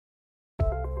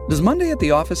Does Monday at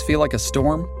the office feel like a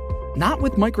storm? Not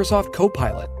with Microsoft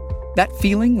Copilot. That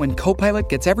feeling when Copilot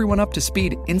gets everyone up to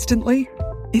speed instantly?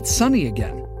 It's sunny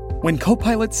again. When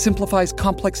Copilot simplifies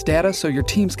complex data so your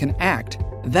teams can act,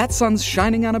 that sun's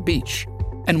shining on a beach.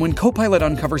 And when Copilot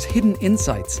uncovers hidden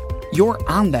insights, you're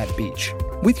on that beach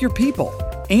with your people,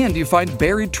 and you find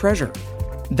buried treasure.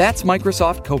 That's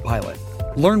Microsoft Copilot.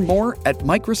 Learn more at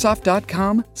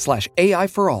Microsoft.com/AI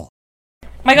for all.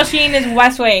 Michael Sheen is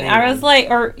West Wing. I was like,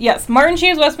 Martin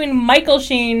Sheen is West Wing. Michael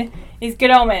Sheen is Good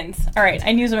Omens. All right,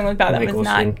 I knew something was about that, but it's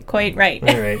not quite right.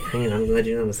 All right, hang on. I'm glad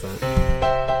you noticed that.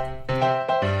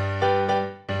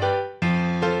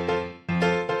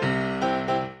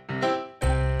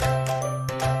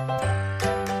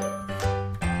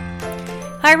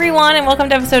 Hi, everyone, and welcome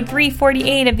to episode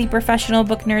 348 of the Professional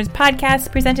Book Nerds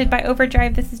podcast, presented by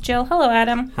Overdrive. This is Jill. Hello,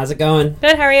 Adam. How's it going?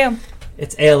 Good, how are you?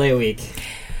 It's ALA week.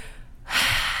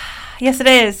 Yes, it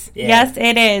is. Yeah. Yes,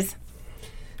 it is.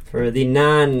 For the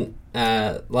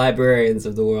non-librarians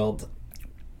of the world,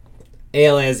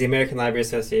 ALA is the American Library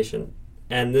Association,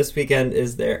 and this weekend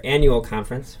is their annual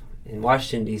conference in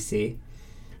Washington, D.C.,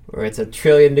 where it's 1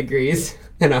 trillion degrees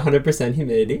and 100%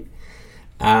 humidity.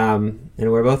 And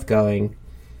we're both going,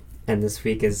 and this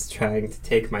week is trying to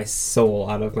take my soul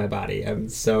out of my body. I'm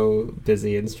so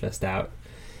busy and stressed out.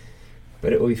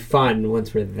 But it will be fun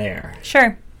once we're there.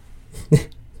 Sure.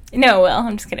 No, it will.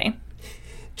 I'm just kidding.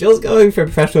 Jill's going for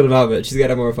professional development. She's got to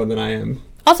have more fun than I am.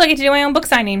 Also, I get to do my own book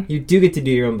signing. You do get to do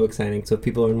your own book signing. So if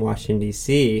people are in Washington,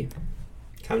 D.C.,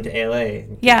 come to ALA.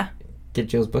 And get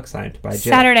Jill's book signed by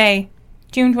Jill. Saturday,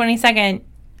 June 22nd,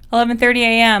 11:30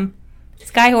 a.m.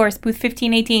 Skyhorse, booth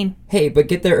 1518. Hey, but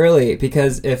get there early,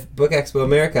 because if Book Expo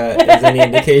America is any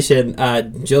indication,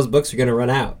 Jill's books are going to run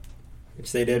out,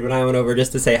 which they did when I went over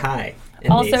just to say hi.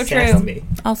 And Also true. Me.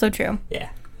 Also true.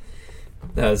 Yeah.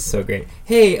 That was so great.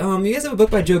 Hey, you guys have a book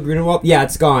by Joe Grunewald? Yeah,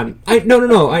 it's gone.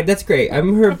 No. That's great.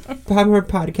 I'm her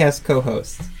podcast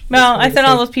co-host. Well, I sent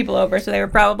all those people over, so they were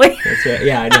probably... That's right.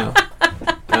 Yeah, I know.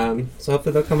 So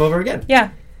hopefully they'll come over again.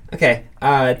 Yeah. Okay.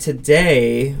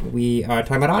 Today we are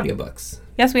talking about audiobooks.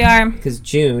 Yes, we are. Because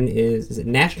June is it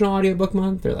National Audiobook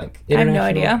Month or like international? I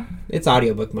have no idea. It's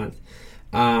Audiobook Month.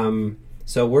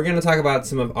 So we're going to talk about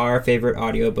some of our favorite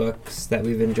audiobooks that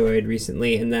we've enjoyed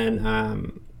recently, and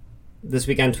then this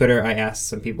week on Twitter, I asked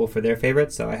some people for their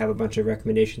favorites, so I have a bunch of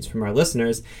recommendations from our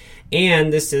listeners.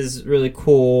 And this is really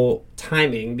cool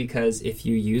timing, because if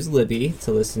you use Libby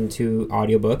to listen to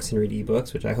audiobooks and read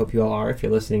ebooks, which I hope you all are if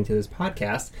you're listening to this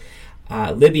podcast,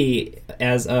 Libby,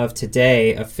 as of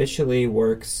today, officially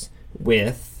works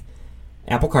with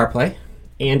Apple CarPlay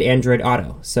and Android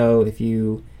Auto. So if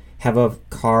you have a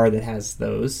car that has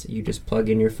those, you just plug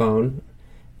in your phone,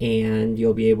 and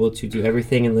you'll be able to do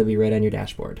everything in Libby right on your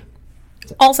dashboard.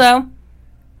 Also,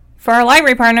 for our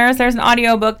library partners, there's an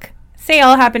audiobook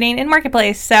sale happening in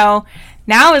Marketplace. So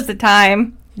now is the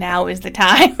time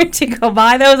to go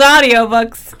buy those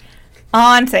audiobooks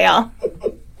on sale.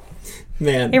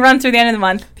 Man. It runs through the end of the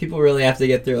month. People really have to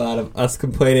get through a lot of us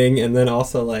complaining and then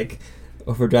also like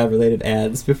Overdrive related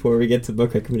ads before we get to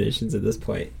book recommendations at this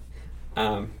point.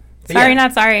 Sorry,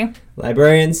 not sorry.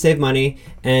 Librarians save money,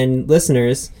 and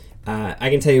listeners,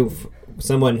 I can tell you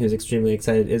someone who's extremely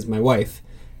excited is my wife,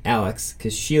 Alex,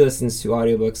 because she listens to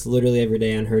audiobooks literally every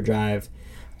day on her drive.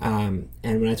 And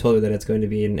when I told her that it's going to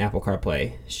be in Apple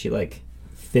CarPlay, she like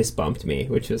fist bumped me,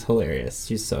 which was hilarious.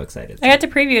 She's so excited. I got to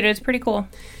preview it. It's pretty cool.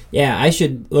 Yeah, I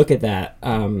should look at that,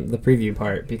 the preview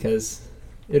part, because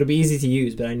it'll be easy to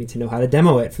use, but I need to know how to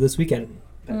demo it for this weekend.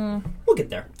 We'll get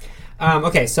there.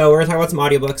 Okay, so we're going to talk about some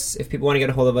audiobooks. If people want to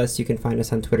get a hold of us, you can find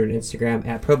us on Twitter and Instagram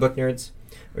at ProBookNerds,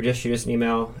 or just shoot us an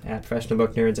email at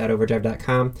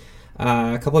professionalbooknerds@overdrive.com.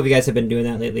 A couple of you guys have been doing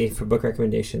that lately for book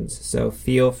recommendations, so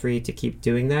feel free to keep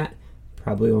doing that.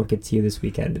 Probably won't get to you this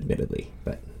weekend, admittedly,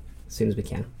 but as soon as we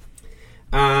can.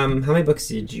 How many books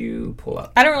did you pull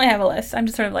up? I don't really have a list. I'm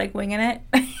just sort of like winging it.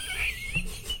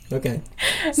 Okay.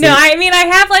 So no, I mean, I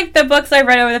have like the books I've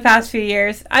read over the past few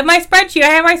years. I have my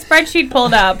spreadsheet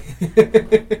pulled up.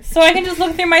 So I can just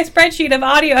look through my spreadsheet of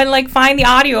audio and like find the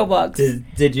audiobooks.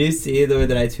 Did you see the one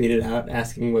that I tweeted out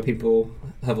asking what people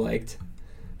have liked?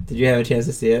 Did you have a chance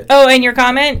to see it? Oh, and your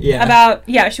comment? Yeah.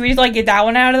 Should we just like get that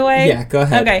one out of the way? Yeah, go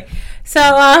ahead. Okay. So,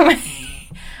 I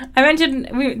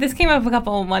mentioned, this came up a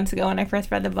couple of months ago when I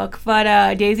first read the book,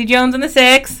 but Daisy Jones and the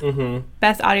Six,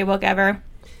 best audiobook ever.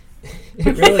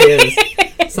 It really is.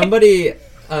 Somebody,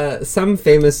 some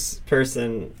famous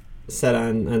person said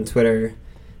on Twitter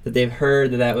that they've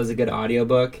heard that was a good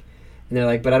audiobook, and they're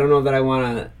like, but I don't know that I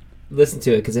want to listen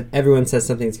to it, because if everyone says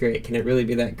something's great, can it really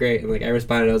be that great? And like I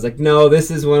responded, I was like, no,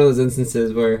 this is one of those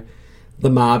instances where The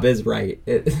mob is right.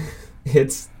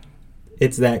 It's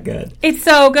that good. It's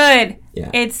so good. Yeah.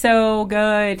 It's so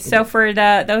good. So for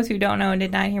those who don't know and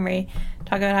did not hear me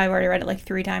talk about how I've already read it like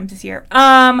 3 times this year.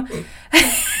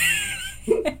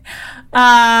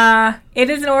 It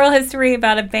is an oral history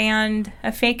about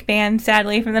a fake band,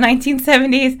 sadly, from the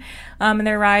 1970s, and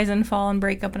their rise and fall and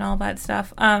breakup and all that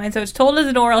stuff. And so it's told as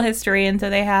an oral history, and so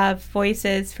they have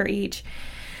voices for each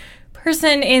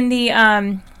person in the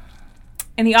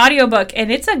audiobook,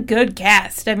 and it's a good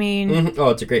cast. I mean... Mm-hmm. Oh,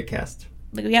 it's a great cast.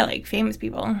 Yeah, like famous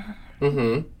people.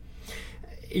 Mm-hmm.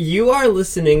 You are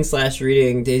listening /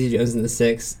 reading Daisy Jones and the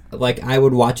Six like I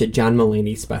would watch a John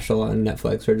Mulaney special on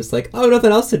Netflix. Where just like, oh,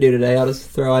 nothing else to do today. I'll just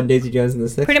throw on Daisy Jones and the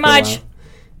Six. Pretty much.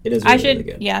 It is really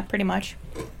good. Yeah, pretty much.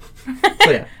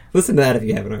 So yeah, listen to that if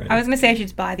you haven't already. I was going to say I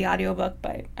should buy the audiobook,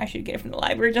 but I should get it from the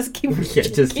library. Just keep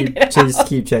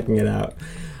checking it out.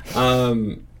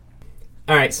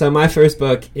 All right, so my first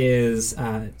book is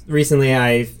recently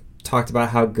I've talked about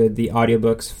how good the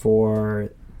audiobooks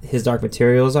for His Dark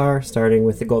Materials are, starting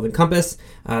with The Golden Compass.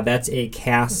 That's a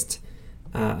cast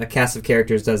of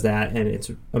characters does that, and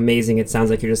it's amazing. It sounds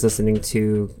like you're just listening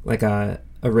to like a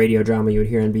radio drama you would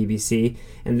hear on BBC.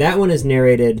 And that one is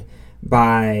narrated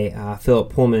by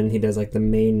Philip Pullman. He does like the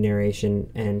main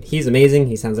narration, and he's amazing.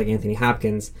 He sounds like Anthony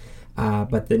Hopkins.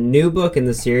 But the new book in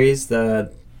the series,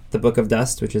 the Book of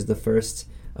Dust, which is the first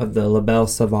of the La Belle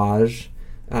Sauvage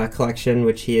collection,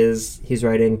 which he's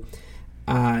writing,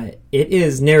 it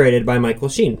is narrated by Michael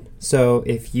Sheen. So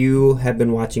if you have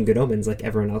been watching Good Omens like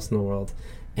everyone else in the world,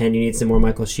 and you need some more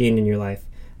Michael Sheen in your life,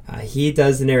 he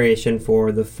does the narration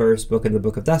for the first book in the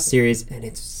Book of Dust series, and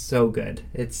it's so good.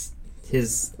 It's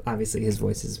obviously his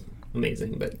voice is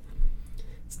amazing, but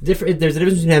it's different. There's a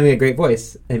difference between having a great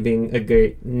voice and being a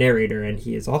great narrator, and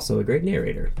he is also a great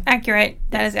narrator. Accurate.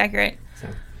 That is accurate. So,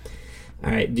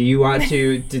 all right. Do you want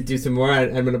to do some more?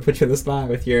 I'm going to put you on the spot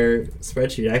with your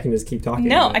spreadsheet. I can just keep talking.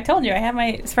 No, I told you. I have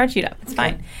my spreadsheet up. It's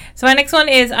fine. So my next one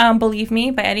is Believe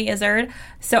Me by Eddie Izzard.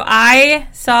 So I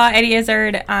saw Eddie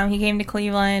Izzard. He came to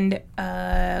Cleveland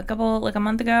a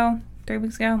month ago, 3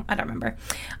 weeks ago. I don't remember.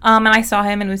 And I saw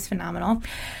him, and it was phenomenal,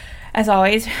 as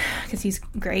always, because he's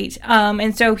great.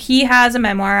 And so he has a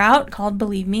memoir out called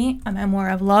Believe Me, a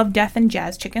memoir of love, death, and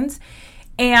jazz chickens.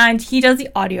 And he does the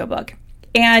audiobook.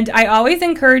 And I always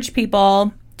encourage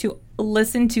people to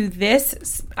listen to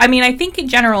this. I mean, I think in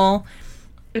general,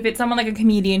 if it's someone like a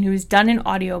comedian who's done an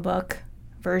audiobook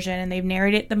version and they've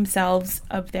narrated themselves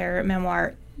of their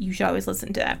memoir, you should always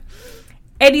listen to that.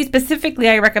 Eddie specifically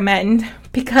I recommend,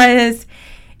 because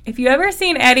if you've ever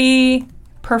seen Eddie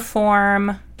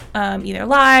perform either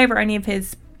live or any of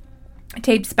his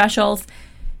taped specials,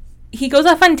 he goes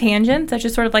off on tangents. That's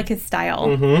just sort of like his style.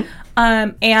 Mm-hmm.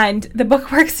 And the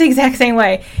book works the exact same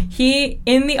way. He,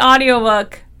 in the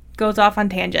audiobook, goes off on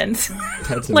tangents.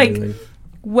 That's like, amazing.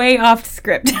 Way off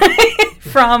script.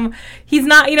 He's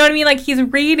not, you know what I mean? Like, he's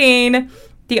reading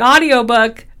the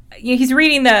audiobook. He's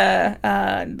reading the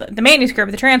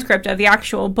manuscript, the transcript of the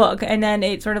actual book, and then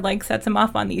it sort of like sets him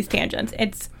off on these tangents.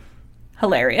 It's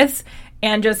hilarious.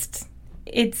 And just,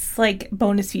 it's like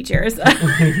bonus features.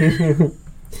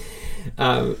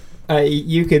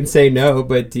 You can say no,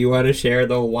 but do you want to share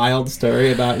the wild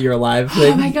story about your live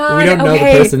thing? Oh my God. We don't know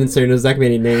the person, so there's not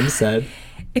many names said.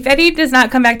 If Eddie does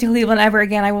not come back to Cleveland ever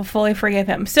again, I will fully forgive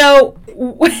him. So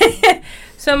I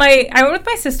went with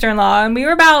my sister-in-law, and we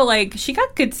were about she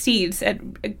got good seats at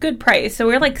a good price. So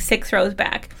we were 6 rows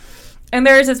back. And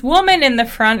there's this woman in the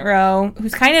front row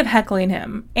who's kind of heckling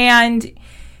him. And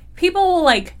people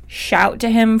will shout to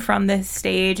him from this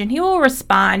stage, and he will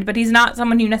respond, but he's not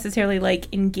someone who necessarily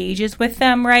engages with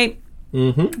them, right?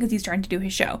 Mm-hmm. Because he's trying to do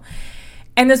his show.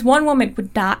 And this one woman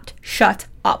would not shut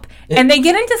up. And they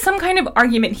get into some kind of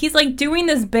argument. He's doing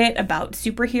this bit about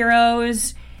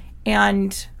superheroes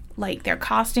and their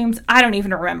costumes. I don't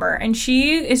even remember. And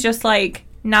she is just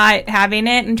not having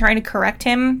it and trying to correct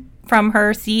him from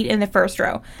her seat in the first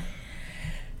row.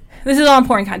 This is all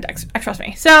important context. Trust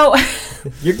me. So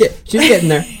she's getting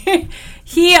there.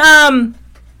 He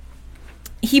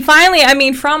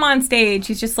finally, from on stage,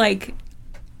 he's just I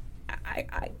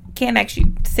can't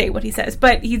actually say what he says,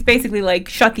 but he's basically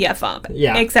shut the F up.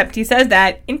 Yeah. Except he says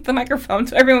that into the microphone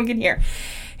so everyone can hear.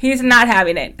 He's not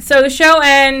having it. So the show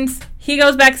ends. He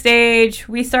goes backstage.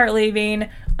 We start leaving.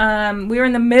 We were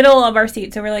in the middle of our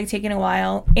seat, so we're taking a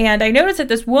while. And I noticed that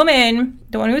this woman,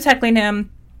 the one who was heckling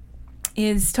him,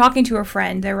 is talking to her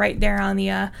friend. They're right there on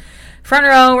the front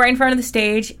row, right in front of the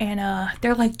stage, and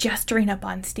they're gesturing up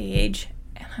on stage.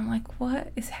 And I'm like,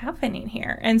 what is happening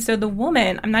here? And so the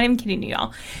woman, I'm not even kidding you,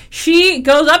 y'all, she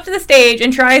goes up to the stage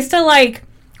and tries to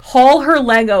haul her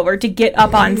leg over to get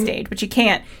up on stage, but she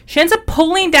can't. She ends up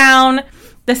pulling down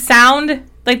the sound,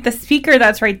 like the speaker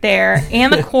that's right there,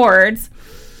 and the cords.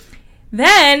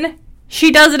 Then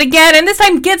she does it again, and this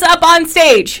time gets up on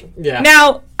stage. Yeah.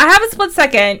 Now, I have a split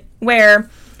second where,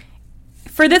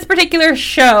 for this particular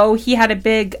show, he had a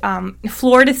big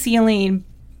floor-to-ceiling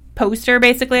poster,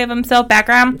 basically, of himself,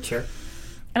 background. Sure.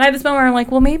 And I had this moment where I'm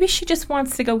like, well, maybe she just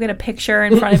wants to go get a picture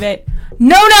in front of it.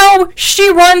 No,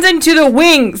 she runs into the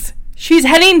wings. She's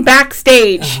heading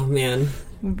backstage. Oh, man.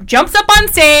 Jumps up on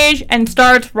stage and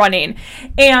starts running.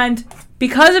 And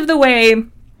because of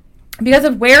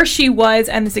where she was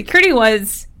and the security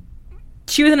was,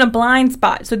 she was in a blind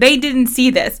spot. So they didn't see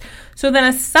this. So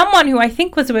then someone who I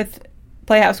think was with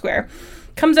Playhouse Square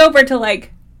comes over to,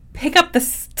 like, pick up the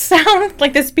sound,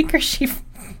 like the speaker she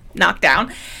knocked down,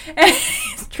 and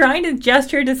he's trying to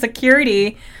gesture to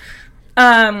security.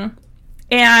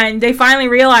 And they finally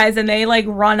realize, and they, like,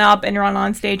 run up and run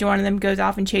on stage, and one of them goes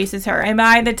off and chases her. And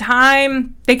by the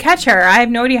time they catch her, I have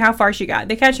no idea how far she got.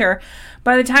 They catch her.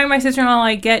 By the time my sister-in-law,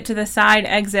 like, get to the side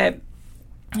exit,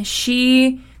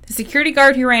 the security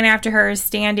guard who ran after her is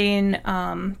standing,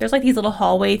 there's, like, these little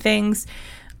hallway things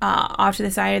off to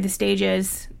the side of the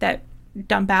stages that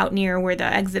dump out near where the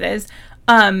exit is.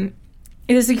 The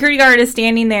security guard is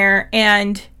standing there,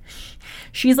 and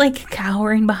she's, like,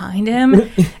 cowering behind him.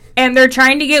 And they're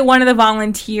trying to get one of the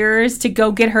volunteers to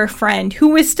go get her friend,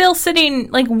 who is still sitting,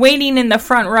 like, waiting in the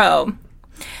front row.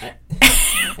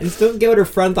 I just don't get what her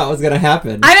friend thought was going to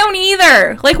happen. I don't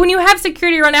either. Like, when you have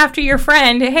security run after your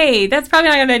friend, hey, that's probably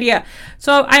not a good idea.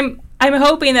 So I'm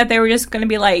hoping that they were just going to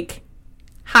be like,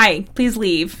 hi, please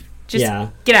leave. Just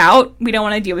get out. We don't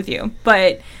want to deal with you.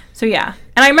 But, so yeah.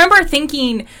 And I remember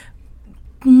thinking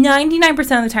 99%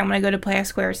 of the time when I go to Playhouse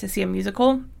Square to see a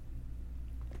musical,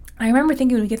 I remember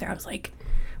thinking when we get there, I was like,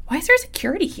 why is there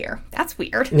security here? That's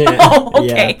weird. Yeah, oh,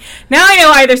 okay. Yeah. Now I know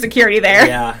why there's security there.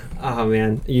 Yeah. Oh,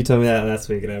 man. You told me that last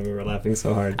week, and I remember laughing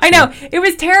so hard. I know. It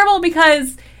was terrible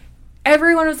because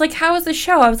everyone was like, how was the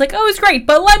show? I was like, oh, it was great.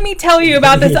 But let me tell you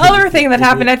about this other thing that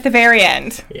happened at the very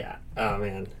end. Yeah. Oh,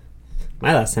 man.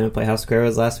 My last time at Playhouse Square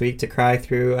was last week to cry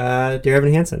through Dear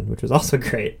Evan Hansen, which was also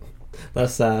great.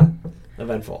 Less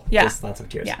eventful. Yeah. Just lots of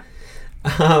tears. Yeah.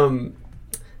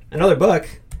 Another book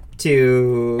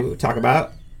to talk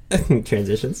about,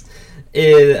 transitions,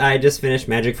 is I just finished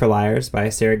Magic for Liars by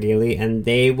Sarah Gailey, and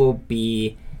they will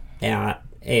be at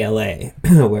ALA,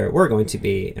 where we're going to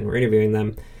be, and we're interviewing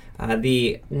them.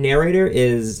 The narrator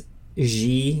is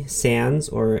G. Sands,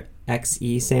 or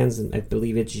X.E. Sands, and I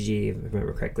believe it's G, if I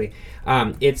remember correctly. I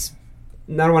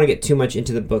don't want to get too much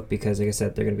into the book because, like I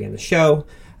said, they're going to be on the show,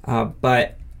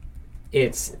 but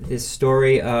it's this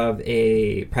story of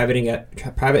a private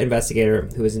investigator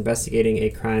who is investigating a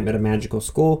crime at a magical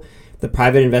school. The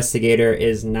private investigator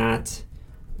does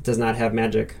not have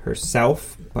magic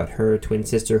herself, but her twin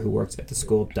sister who works at the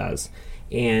school does.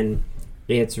 And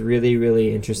it's really,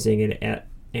 really interesting, and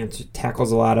it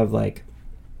tackles a lot of, like,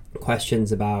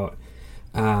 questions about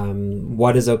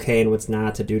what is okay and what's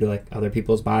not to do to, like, other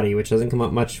people's body, which doesn't come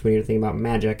up much when you're thinking about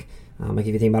magic. Like,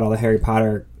 if you think about all the Harry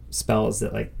Potter spells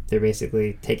that, like, they're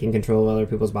basically taking control of other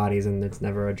people's bodies, and it's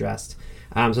never addressed.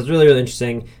 So it's really, really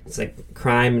interesting. It's like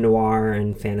crime, noir,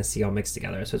 and fantasy all mixed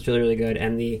together. So it's really, really good.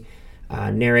 And the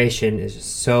narration is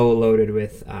just so loaded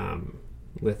with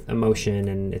emotion,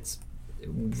 and it's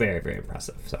very, very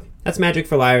impressive. So that's Magic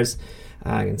for Liars.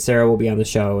 And Sarah will be on the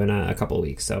show in a couple of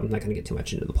weeks, so I'm not going to get too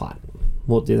much into the plot.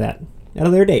 We'll do that at a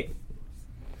later date.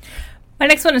 My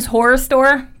next one is Horror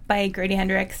Store by Grady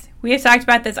Hendrix. We have talked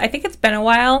about this. I think it's been a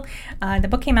while. The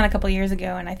book came out a couple years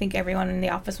ago, and I think everyone in the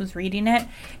office was reading it.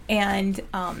 And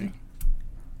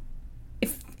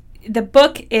if the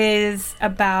book is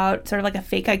about sort of like a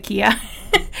fake IKEA,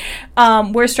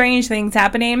 where strange things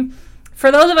happening.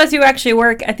 For those of us who actually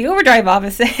work at the Overdrive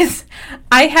offices,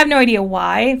 I have no idea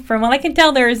why. From what I can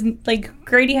tell, there's, like,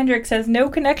 Grady Hendrix has no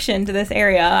connection to this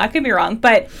area. I could be wrong,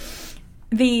 but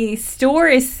the store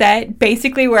is set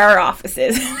basically where our office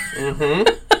is.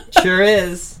 Mm-hmm. Sure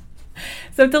is.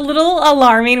 So it's a little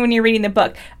alarming when you're reading the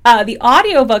book. The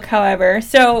audiobook, however,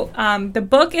 so the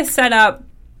book is set up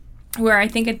where I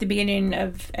think at the beginning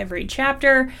of every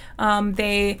chapter,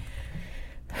 there's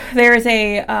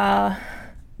a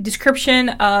description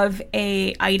of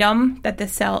a item that the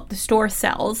store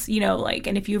sells, like,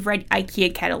 and if you've read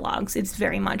IKEA catalogs, it's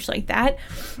very much like that.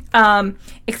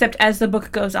 Except as the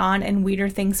book goes on and weirder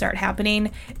things start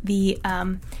happening, the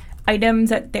items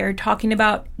that they're talking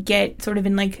about get sort of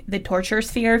in, like, the torture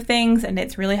sphere of things, and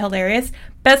it's really hilarious.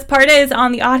 Best part is,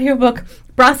 on the audiobook,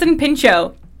 Bronson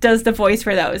Pinchot does the voice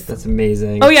for those. That's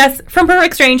amazing. Oh, yes, from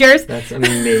Perfect Strangers. That's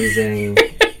amazing.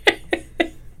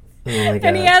 Oh my God.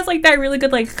 And he has like that really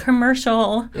good like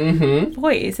commercial Mm-hmm.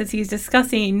 voice as he's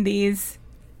discussing these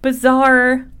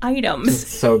bizarre items It's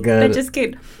so good. that just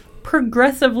get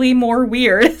progressively more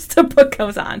weird as the book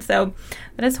goes on. So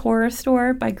that is Horror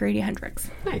Store by Grady Hendrix.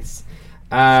 Nice.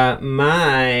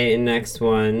 My next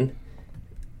one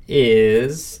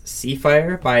is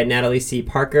Seafire by Natalie C.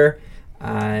 Parker.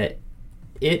 It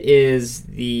is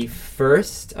the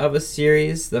first of a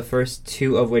series, the first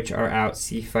two of which are out,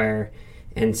 Seafire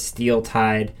and Steel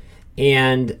Tide.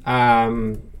 And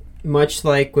much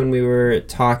like when we were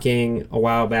talking a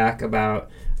while back about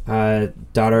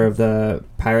Daughter of the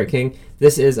Pirate King,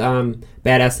 this is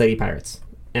Badass Lady Pirates.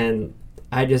 And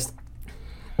I just...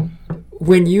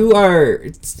 When you are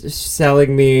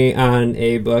selling me on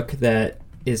a book that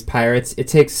is pirates, it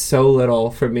takes so little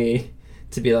for me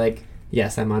to be like,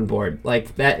 yes, I'm on board.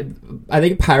 Like that, I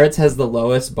think Pirates has the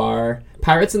lowest bar.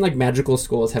 Pirates in like magical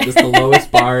schools have the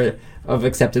lowest bar of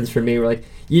acceptance for me. We're like,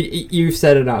 you've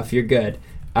said enough, you're good.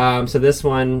 So this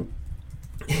one,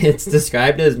 it's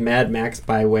described as Mad Max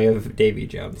by way of Davy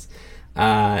Jones.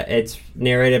 It's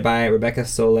narrated by Rebecca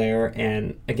Soler,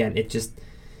 and again,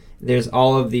 there's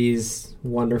all of these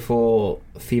wonderful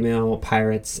female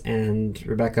pirates, and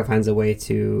Rebecca finds a way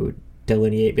to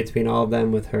delineate between all of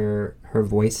them with her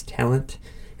voice talent,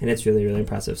 and it's really, really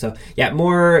impressive. So yeah,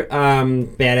 more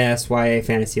badass YA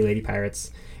fantasy lady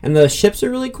pirates. And the ships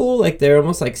are really cool. Like they're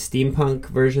almost like steampunk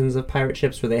versions of pirate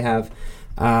ships where they have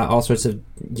all sorts of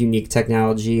unique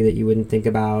technology that you wouldn't think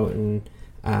about, and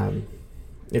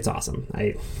it's awesome.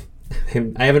 I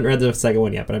haven't read the second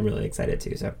one yet, but I'm really excited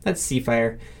too. So that's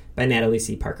Seafire by Natalie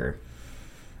C. Parker.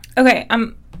 Okay,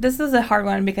 this is a hard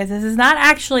one because this is not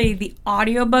actually the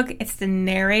audiobook, it's the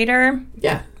narrator.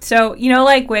 Yeah. So, you know,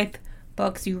 like with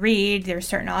books you read, there's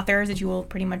certain authors that you will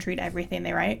pretty much read everything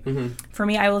they write. Mm-hmm. For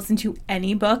me, I will listen to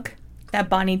any book that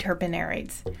Bonnie Turpin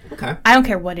narrates. Okay. I don't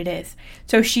care what it is.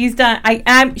 So she's done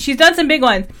she's done some big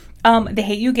ones. The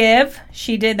Hate You Give,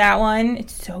 she did that one.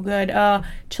 It's so good.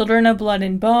 Children of Blood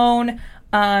and Bone.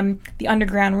 The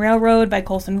Underground Railroad by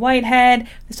Colson Whitehead.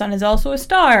 The Sun is Also a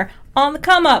Star. On the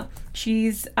Come Up.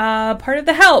 She's part of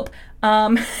The Help.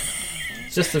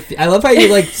 Just I love how you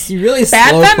really Bad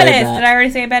slow Feminist. that. Did I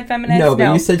already say Bad Feminist? No,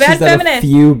 but you said Bad she's done Feminist. a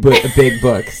few big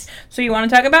books. So you want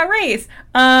to talk about race?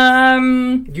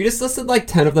 You just listed like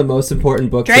 10 of the most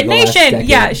important books. Dread of the last Nation. decade.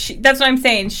 Yeah, that's what I'm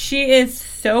saying. She is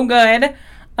so good.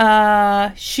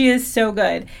 She is so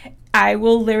good. I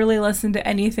will literally listen to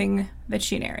anything that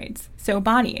she narrates. So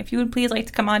Bonnie, if you would please like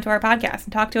to come on to our podcast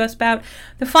and talk to us about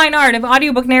the fine art of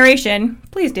audiobook narration,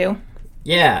 please do.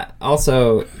 Yeah.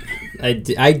 Also,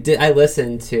 I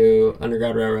listened to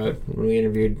Underground Railroad when we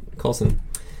interviewed Colson.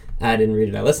 I didn't read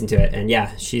it. I listened to it, and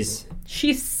yeah, she's.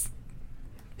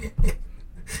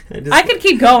 I could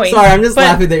keep going. Sorry, I'm just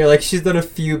laughing that you're like, she's done a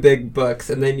few big books,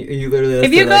 and then you literally.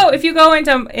 If you go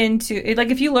into like,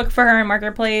 if you look for her in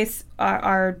Marketplace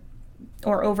or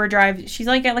Overdrive, she's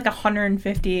like at like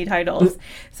 150 titles.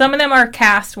 Some of them are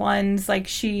cast ones, like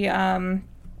she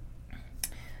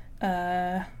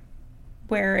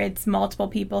where it's multiple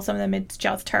people. Some of them it's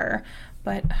just her,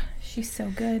 but she's so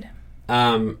good.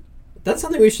 That's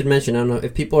something we should mention. I don't know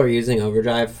if people are using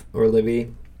Overdrive or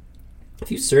Libby.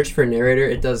 If you search for a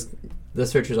narrator, the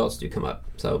search results do come up.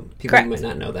 So people Correct. might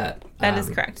not know that. That is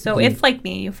correct. So if, like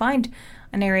me, you find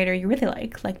a narrator you really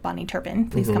like Bonnie Turpin,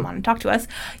 please come on and talk to us.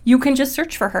 You can just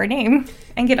search for her name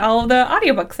and get all of the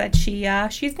audiobooks that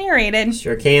she's narrated.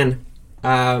 Sure can.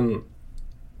 All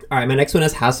right, my next one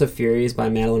is House of Furies by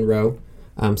Madeline Rue.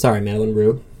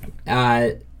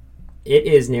 It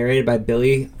is narrated by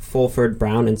Billy Fulford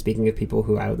Brown, and speaking of people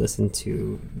who I would listen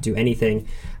to do anything,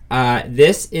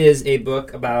 this is a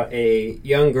book about a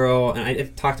young girl, and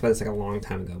I've talked about this like a long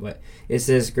time ago, but it's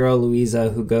this girl, Louisa,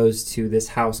 who goes to this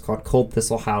house called Cold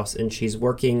Thistle House, and she's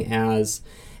working as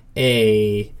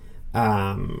a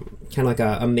kind of like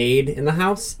a maid in the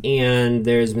house, and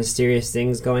there's mysterious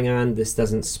things going on. This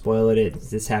doesn't spoil it.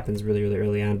 This happens really, really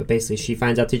early on, but basically she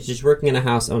finds out that she's working in a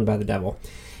house owned by the devil.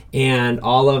 And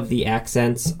all of the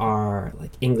accents are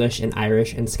like English and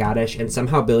Irish and Scottish, and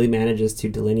somehow Billy manages to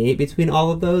delineate between all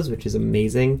of those, which is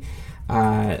amazing.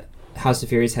 House of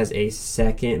Furies has a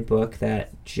second book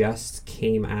that just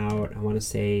came out, I want to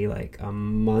say like a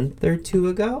month or two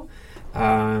ago.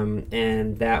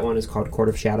 And that one is called Court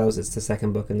of Shadows. It's the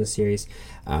second book in the series.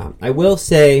 I will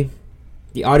say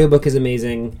the audiobook is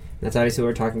amazing. That's obviously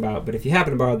what we're talking about. But if you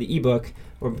happen to borrow the ebook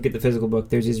or get the physical book,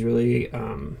 there's these really,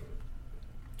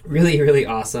 really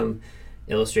awesome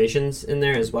illustrations in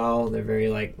there as well. They're very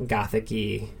like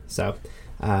gothic-y. So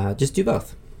just do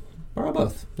both. Borrow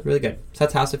both. They're really good. So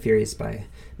that's House of Furies by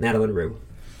Madeline Rue.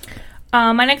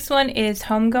 My next one is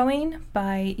Homegoing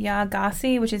by Ya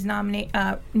Gassi, which is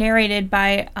narrated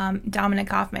by Dominic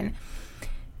Kaufman.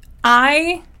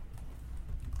 I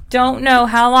don't know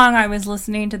how long I was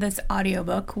listening to this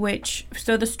audiobook,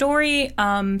 so the story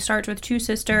starts with two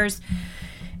sisters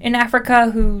in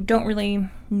Africa who don't really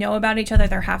know about each other.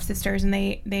 They're half sisters, and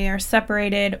they are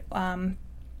separated,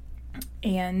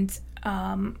 and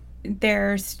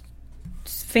there's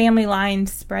family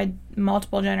lines spread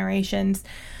multiple generations.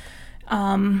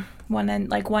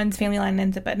 One's family line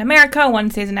ends up in America,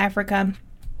 one stays in Africa.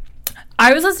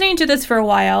 I was listening to this for a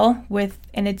while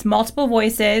and it's multiple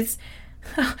voices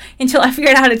until I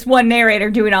figured out it's one narrator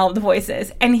doing all of the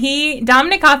voices. And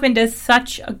Dominic Kaufman does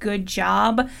such a good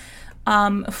job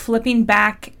flipping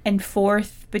back and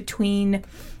forth between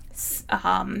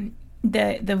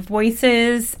the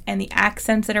voices and the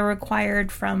accents that are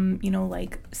required from,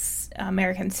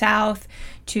 American South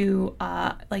to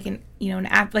an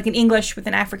English with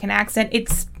an African accent.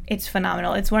 It's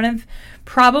phenomenal. It's one of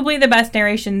probably the best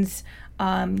narrations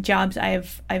jobs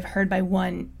I've heard by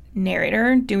one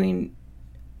narrator doing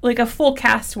like a full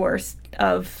cast worth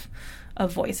of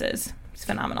voices. It's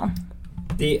phenomenal.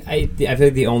 I feel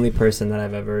like the only person that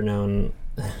I've ever known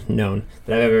that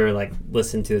I've ever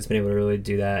listened to that's been able to really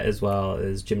do that as well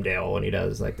is Jim Dale when he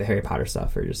does the Harry Potter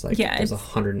stuff, or just there's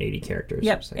 180 characters.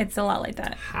 Yep, it's a lot like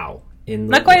that. How in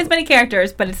the not quite as many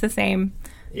characters, but it's the same.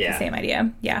 Yeah, the same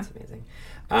idea. Yeah, that's amazing.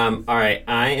 All right,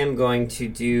 I am going to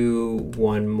do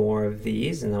one more of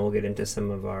these, and then we'll get into some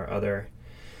of our other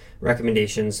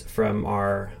recommendations from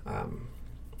our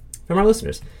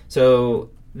listeners. So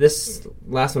this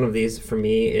last one of these for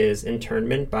me is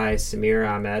Internment by Samir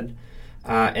Ahmed.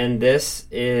 And this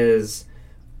it's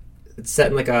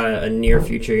set in a near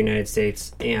future United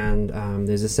States, and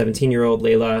there's a 17-year-old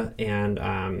Layla, and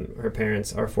her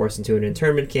parents are forced into an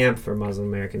internment camp for Muslim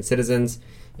American citizens.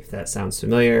 If that sounds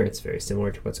familiar, it's very similar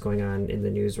to what's going on in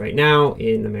the news right now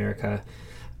in America.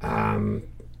 And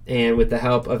with the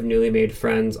help of newly made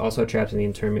friends also trapped in the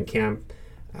internment camp,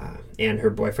 and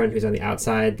her boyfriend who's on the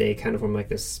outside, they kind of form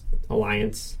this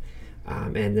alliance.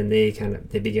 And then they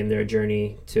begin their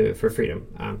journey for freedom.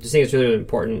 Just think it's really, really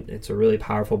important. It's a really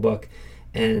powerful book,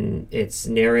 and it's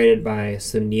narrated by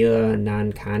Sunila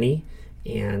Nankani,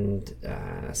 and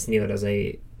Sunila does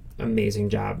a amazing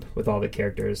job with all the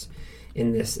characters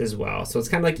in this as well. So it's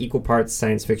kind of equal parts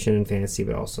science fiction and fantasy,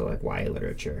 but also YA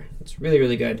literature. It's really,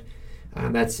 really good.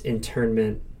 That's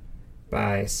Internment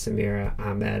by Samira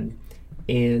Ahmed.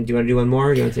 And do you want to do one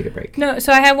more, or do you want to take a break? No,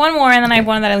 so I have one more, and then I have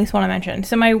one that I at least want to mention.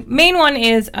 So my main one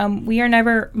is We Are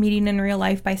Never Meeting in Real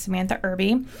Life by Samantha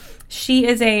Irby. She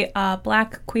is a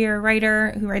Black queer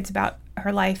writer who writes about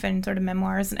her life and sort of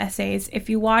memoirs and essays. If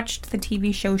you watched the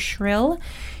TV show Shrill,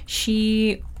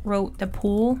 she wrote the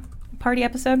pool party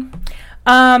episode.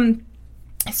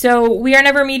 So We Are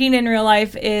Never Meeting in Real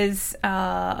Life is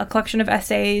a collection of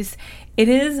essays. It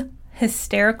is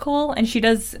hysterical, and she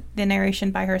does the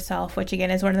narration by herself, which again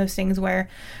is one of those things where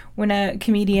when a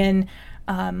comedian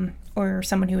or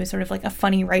someone who is sort of a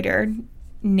funny writer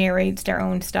narrates their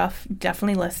own stuff,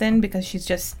 definitely listen, because she's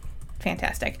just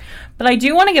fantastic. But I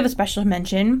do want to give a special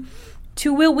mention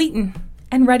to Will Wheaton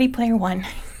and Ready Player One.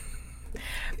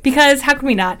 Because how can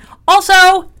we not?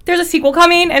 Also, there's a sequel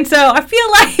coming, and so I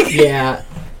feel yeah,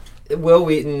 Will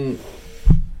Wheaton.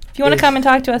 If you want to come and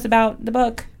talk to us about the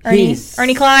book,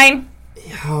 Ernie Klein.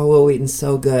 Oh, Will Wheaton's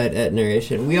so good at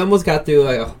narration. We almost got through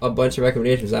a bunch of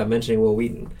recommendations without mentioning Will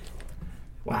Wheaton.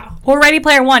 Wow. Or Ready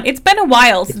Player One. It's been a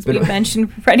while since we've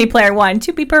mentioned Ready Player One,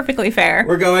 to be perfectly fair.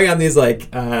 We're going on these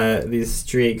these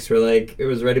streaks where it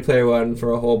was Ready Player One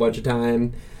for a whole bunch of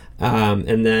time.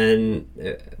 And then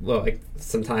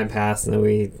some time passed, and then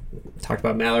we talked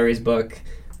about Mallory's book,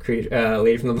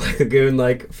 Lady from the Black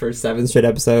Lagoon, for 7 straight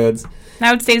episodes.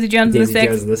 Now it's Daisy Jones and the Six.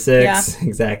 Jones and the Six. Yeah.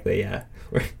 Exactly, yeah.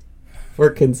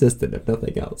 We're consistent, if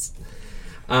nothing else.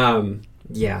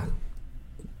 Yeah.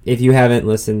 If you haven't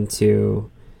listened to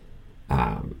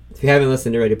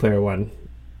Ready Player One,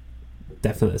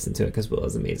 definitely listen to it, because Will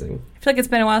is amazing. I feel like it's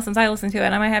been a while since I listened to it.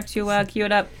 I might have to queue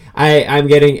it up. I'm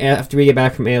getting, after we get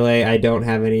back from ALA, I don't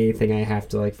have anything I have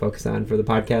to focus on for the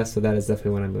podcast, so that is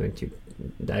definitely what I'm going to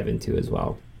dive into as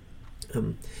well.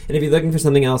 And if you're looking for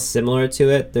something else similar to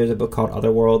it, there's a book called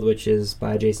Otherworld, which is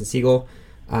by Jason Segel,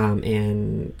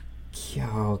 and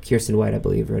Kirsten White, I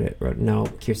believe, wrote no,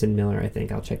 Kirsten Miller, I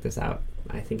think. I'll check this out.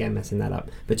 I think I'm messing that up.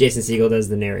 But Jason Segel does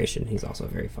the narration. He's also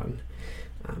very fun.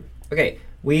 Okay,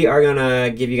 we are going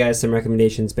to give you guys some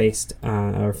recommendations based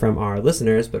from our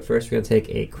listeners, but first we're going to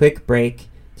take a quick break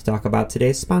to talk about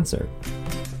today's sponsor.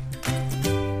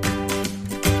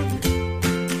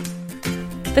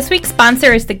 This week's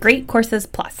sponsor is the Great Courses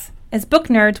Plus. As book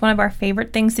nerds, one of our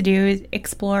favorite things to do is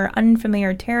explore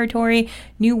unfamiliar territory,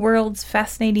 new worlds,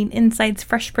 fascinating insights,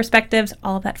 fresh perspectives,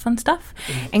 all of that fun stuff.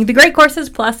 And the Great Courses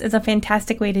Plus is a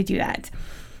fantastic way to do that.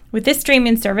 With this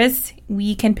streaming service,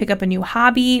 we can pick up a new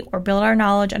hobby or build our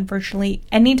knowledge on virtually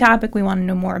any topic we want to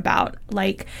know more about,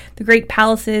 like the great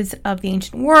palaces of the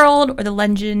ancient world or the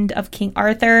legend of King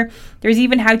Arthur. There's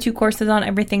even how-to courses on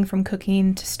everything from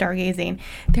cooking to stargazing.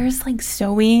 There's like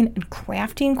sewing and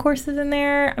crafting courses in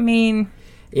there. I mean...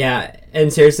 Yeah,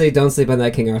 and seriously, don't sleep on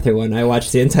that King Arthur one. I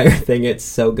watched the entire thing. It's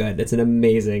so good. It's an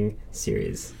amazing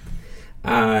series.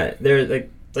 There's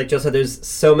like Jill said, there's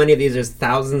so many of these. There's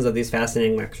thousands of these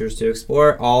fascinating lectures to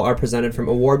explore. All are presented from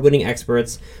award-winning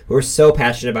experts who are so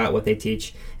passionate about what they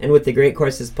teach. And with the Great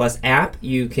Courses Plus app,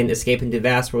 you can escape into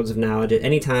vast worlds of knowledge at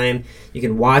any time. You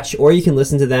can watch or you can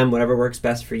listen to them, whatever works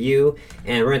best for you.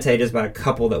 And we're going to tell you just about a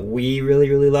couple that we really,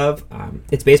 really love.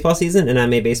 It's baseball season, and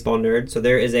I'm a baseball nerd. So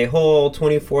there is a whole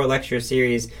 24-lecture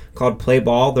series called Play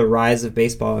Ball, The Rise of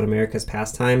Baseball in America's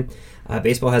Pastime.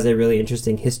 Baseball has a really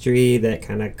interesting history that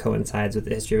kind of coincides with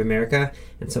the history of America,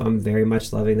 and so I'm very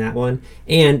much loving that one.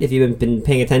 And if you've been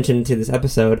paying attention to this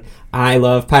episode, I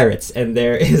love pirates, and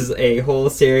there is a whole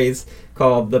series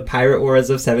called The Pirate Wars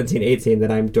of 1718 that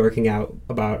I'm dorking out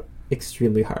about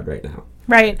extremely hard right now.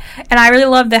 Right. And I really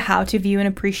love the how to view and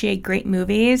appreciate great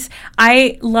movies.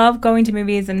 I love going to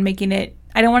movies and making it,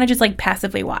 I don't want to just like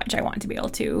passively watch. I want to be able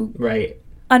to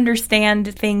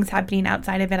understand things happening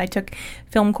outside of it. I took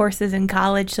film courses in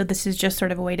college, so this is just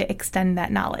sort of a way to extend that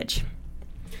knowledge.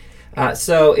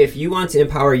 So if you want to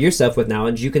empower yourself with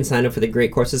knowledge, you can sign up for the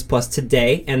Great Courses Plus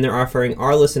today, and they're offering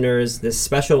our listeners this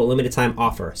special limited time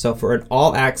offer. So for an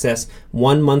all-access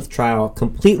 1-month trial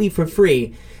completely for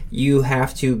free, you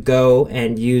have to go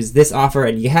and use this offer,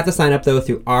 and you have to sign up, though,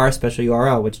 through our special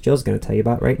URL, which Jill's going to tell you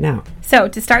about right now. So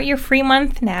to start your free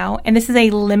month now, and this is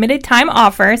a limited time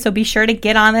offer, so be sure to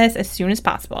get on this as soon as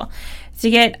possible. To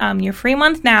get your free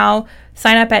month now,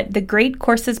 sign up at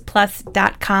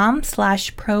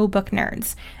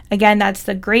thegreatcoursesplus.com/probooknerds. Again, that's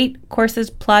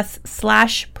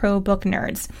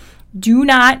thegreatcoursesplus/probooknerds. Do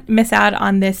not miss out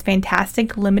on this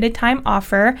fantastic limited time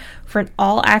offer for an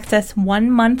all-access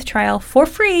 1-month trial for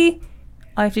free.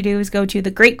 All you have to do is go to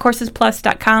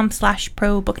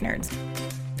thegreatcoursesplus.com/probooknerds.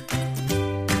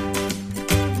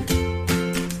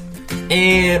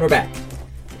 And we're back.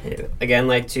 Again,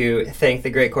 like to thank the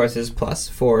Great Courses Plus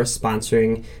for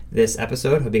sponsoring this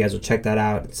episode. Hope you guys will check that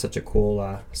out. It's such a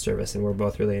cool service, and we're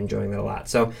both really enjoying that a lot.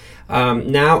 So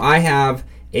now I have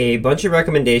a bunch of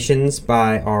recommendations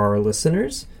by our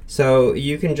listeners. So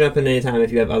you can jump in anytime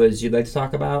if you have others you'd like to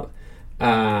talk about.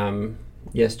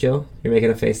 Yes, Jill? You're making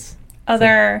a face.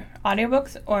 Other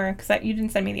audiobooks? Or, because you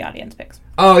didn't send me the audience picks.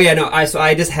 Oh, yeah, no.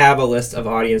 I just have a list of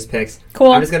audience picks.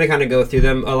 Cool. I'm just going to kind of go through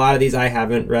them. A lot of these I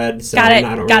haven't read, so I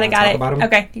don't really got want to talk it. about them.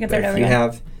 Okay, you can start over again. If you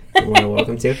have, you're more than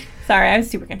welcome to. Sorry, I was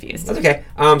super confused. That's okay.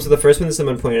 So the first one that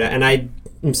someone pointed out, and I'm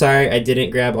sorry I didn't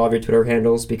grab all of your Twitter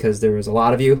handles because there was a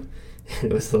lot of you.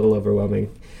 It was a little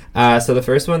overwhelming. So the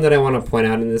first one that I want to point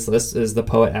out in this list is The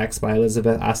Poet X by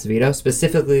Elizabeth Acevedo,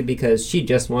 specifically because she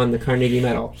just won the Carnegie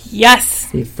Medal.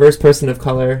 Yes. The first person of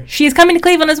color. She's coming to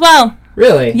Cleveland as well.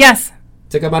 Really? Yes.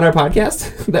 To come on our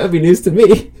podcast? That would be news to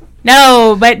me.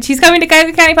 No, but she's coming to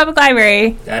Cuyahoga County Public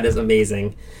Library. That is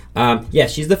amazing. Yeah,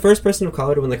 she's the first person of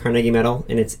color to win the Carnegie Medal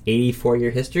in its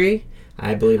 84-year history.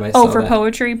 I believe I saw that. Oh, for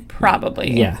poetry?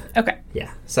 Probably. Yeah. Okay.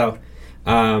 Yeah. So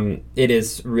it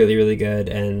is really, really good,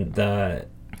 and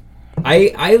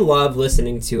I love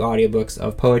listening to audiobooks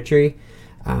of poetry.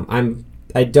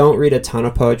 I don't read a ton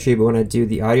of poetry, but when I do,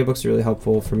 the audiobooks are really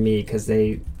helpful for me because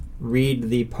they read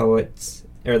the poems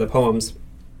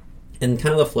in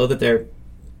kind of the flow that they're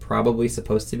probably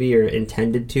supposed to be or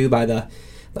intended to by the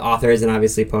authors, and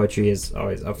obviously poetry is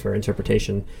always up for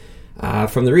interpretation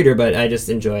from the reader, but I just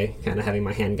enjoy kind of having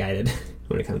my hand guided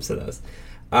when it comes to those.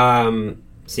 So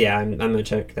yeah, I'm going to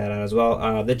check that out as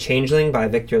well. The Changeling by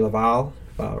Victor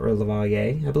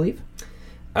Lavalier, I believe.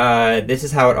 This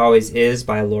Is How It Always Is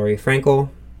by Laurie Frankel.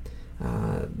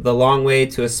 The Long Way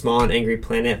to a Small and Angry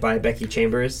Planet by Becky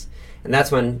Chambers. And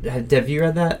that's one. Have you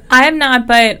read that? I have not,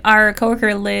 but our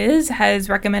coworker Liz has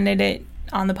recommended it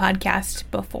on the podcast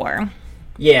before.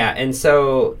 Yeah, and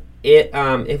so it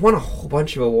won a whole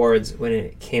bunch of awards when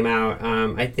it came out.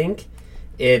 I think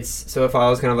it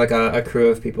follows kind of like a crew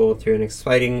of people through an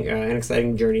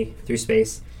exciting journey through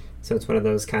space. So it's one of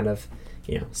those kind of,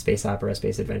 space opera,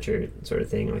 space adventure sort of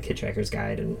thing, like Hitchhiker's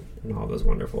Guide and all those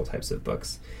wonderful types of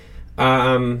books.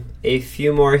 A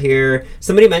few more here.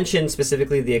 Somebody mentioned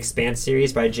specifically the Expanse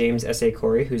series by James S.A.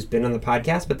 Corey, who's been on the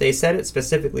podcast, but they said it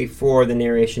specifically for the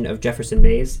narration of Jefferson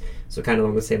Mays, so kind of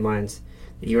along the same lines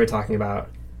you were talking about.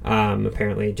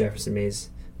 Apparently Jefferson Mays,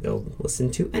 they'll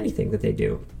listen to anything that they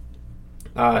do.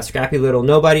 Scrappy Little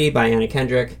Nobody by Anna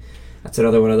Kendrick. That's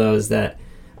another one of those that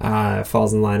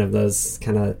falls in line of those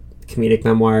kind of comedic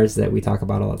memoirs that we talk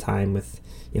about all the time with,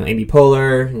 Amy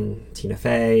Poehler and Tina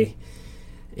Fey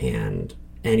and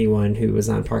anyone who was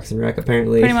on Parks and Rec,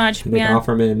 apparently. Pretty much, Nick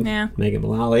Offerman, yeah. Megan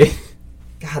Mullally.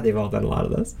 God, they've all done a lot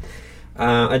of those.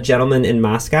 A Gentleman in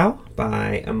Moscow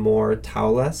by Amor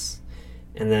Towles.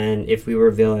 And then If We Were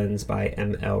Villains by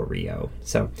M.L. Rio.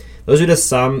 So those are just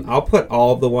some. I'll put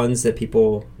all of the ones that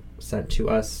people sent to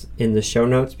us in the show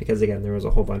notes because, again, there was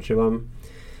a whole bunch of them.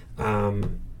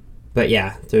 But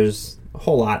yeah, there's a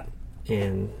whole lot.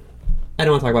 And I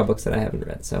don't want to talk about books that I haven't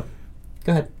read. So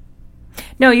go ahead.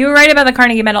 No, you were right about the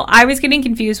Carnegie Medal. I was getting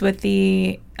confused with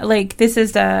this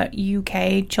is the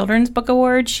UK Children's Book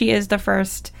Award. She is the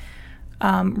first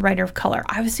writer of color.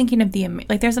 I was thinking of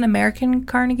there's an American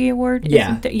Carnegie Award.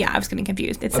 Yeah. I was getting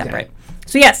confused. It's separate.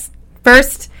 So yes,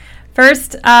 first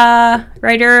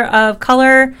writer of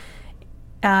color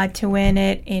to win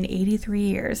it in 83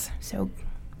 years. So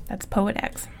that's Poet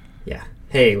X. Yeah.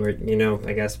 Hey, we're,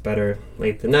 I guess better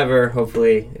late than never.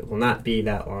 Hopefully it will not be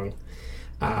that long.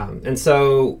 And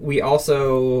so we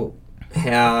also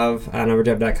have on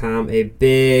overdrive.com a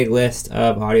big list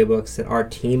of audiobooks that our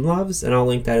team loves, and I'll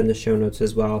link that in the show notes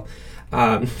as well.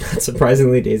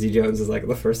 Surprisingly, Daisy Jones is like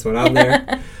the first one on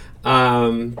there.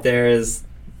 There's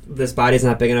This Body's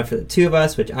Not Big Enough for the Two of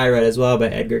Us, which I read as well, by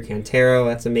Edgar Cantero.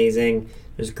 That's amazing.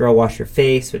 There's Girl Wash Your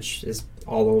Face, which is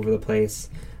all over the place.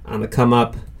 On the come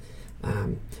up.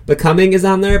 Becoming is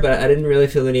on there, but I didn't really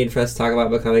feel the need for us to talk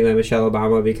about Becoming by Michelle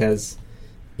Obama because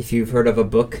if you've heard of a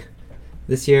book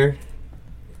this year,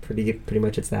 pretty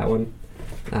much it's that one.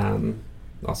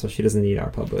 Also, she doesn't need our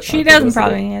public. She doesn't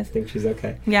probably. I think she's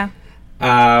okay. Yeah.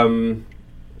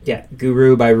 Yeah,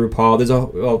 Guru by RuPaul. There's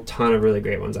a ton of really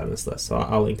great ones on this list, so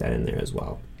I'll link that in there as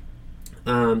well.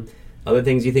 Other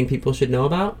things you think people should know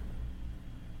about?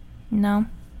 No.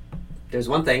 There's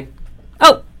one thing.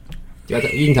 Oh. You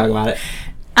can talk about it.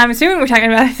 I'm assuming we're talking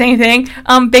about the same thing.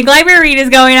 Big Library Read is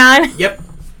going on. Yep.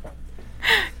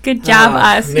 Good job,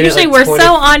 us. Usually we're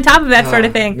so on top of that sort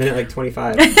of thing. Minute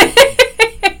 25.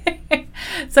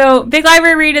 So Big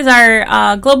Library Read is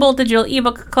our global digital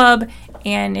ebook club.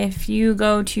 And if you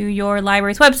go to your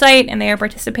library's website and they are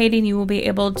participating, you will be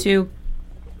able to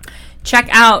check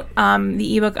out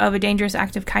the ebook of A Dangerous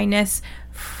Act of Kindness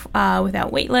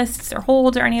without wait lists or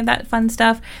holds or any of that fun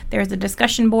stuff. There's a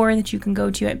discussion board that you can go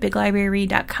to at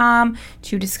biglibraryread.com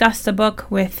to discuss the book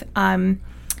with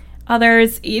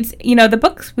others. It's, the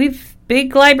books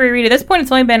Big Library Read, at this point,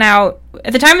 it's only been out,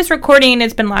 at the time of this recording,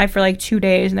 it's been live for like 2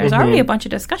 days, and there's already a bunch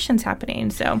of discussions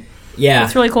happening, so yeah,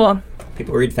 it's really cool.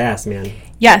 People read fast, man.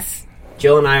 Yes.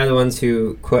 Jill and I are the ones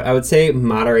who, quote, I would say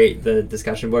moderate the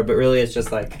discussion board, but really it's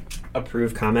just like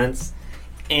approve comments.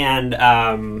 And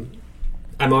I'm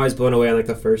always blown away on like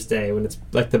the first day when it's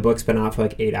like the book's been out for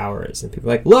like 8 hours, and people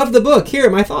are like, love the book, here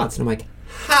are my thoughts. And I'm like,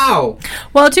 how?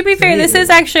 Well, to be fair, this is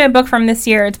actually a book from this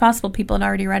year. It's possible people had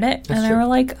already read it, and they were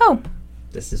like, oh,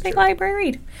 this is Big Library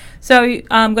Read. So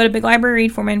go to Big Library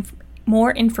Read for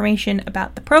more information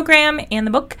about the program and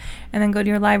the book, and then go to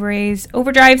your library's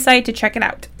Overdrive site to check it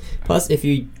out. Plus, if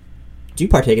you do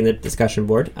partake in the discussion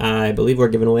board, I believe we're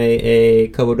giving away a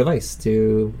Kobo device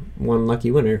to one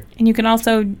lucky winner. And you can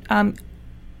also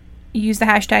use the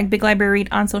hashtag Big Library Read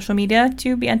on social media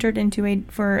to be entered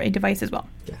for a device as well.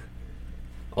 Yeah.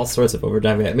 All sorts of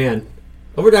Overdrive. Man,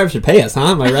 Overdrive should pay us,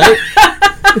 huh? Am I right?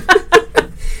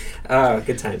 Oh,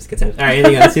 good times. All right,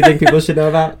 anything else you think people should know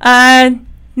about?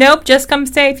 Nope. Just come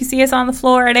say, if you see us on the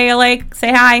floor at ALA,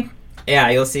 say hi. Yeah,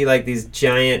 you'll see like these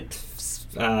giant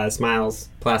smiles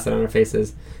plastered on our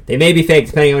faces. They may be fake,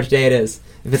 depending on which day it is.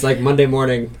 If it's like Monday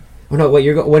morning. Oh no,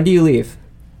 when do you leave?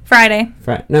 Friday.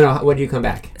 No, when do you come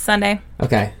back? Sunday.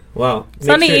 Okay, well.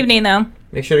 Sunday evening, though.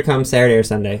 Make sure to come Saturday or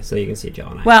Sunday so you can see Jill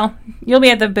and I. Well, you'll be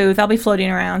at the booth. I'll be floating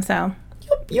around, so.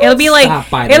 It'll be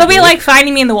like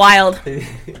finding me in the wild.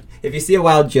 If you see a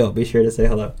wild Jill, be sure to say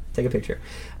hello. Take a picture.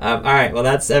 All right, well,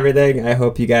 that's everything. I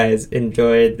hope you guys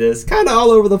enjoyed this kind of all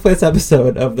over the place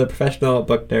episode of the Professional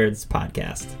Book Nerds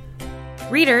podcast.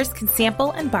 Readers can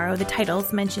sample and borrow the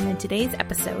titles mentioned in today's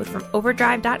episode from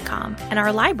overdrive.com, and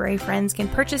our library friends can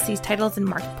purchase these titles in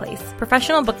Marketplace.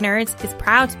 Professional Book Nerds is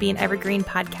proud to be an Evergreen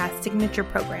Podcast signature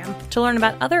program. To learn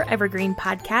about other Evergreen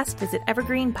podcasts, visit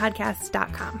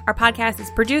evergreenpodcasts.com. Our podcast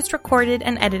is produced, recorded,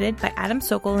 and edited by Adam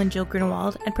Sokol and Jill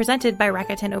Grunewald, and presented by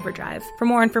Rakuten Overdrive. For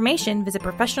more information, visit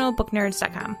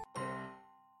professionalbooknerds.com.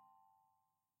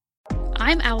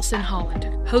 I'm Allison Holland,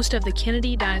 host of the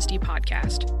Kennedy Dynasty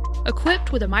podcast.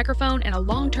 Equipped with a microphone and a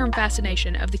long-term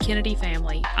fascination of the Kennedy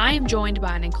family, I am joined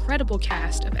by an incredible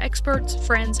cast of experts,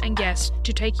 friends, and guests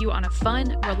to take you on a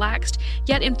fun, relaxed,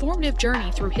 yet informative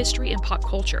journey through history and pop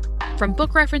culture. From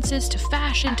book references to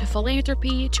fashion to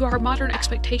philanthropy to our modern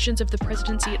expectations of the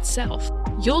presidency itself,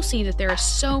 you'll see that there is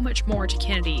so much more to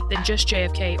Kennedy than just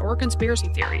JFK or conspiracy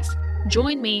theories.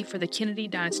 Join me for the Kennedy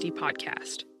Dynasty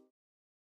podcast.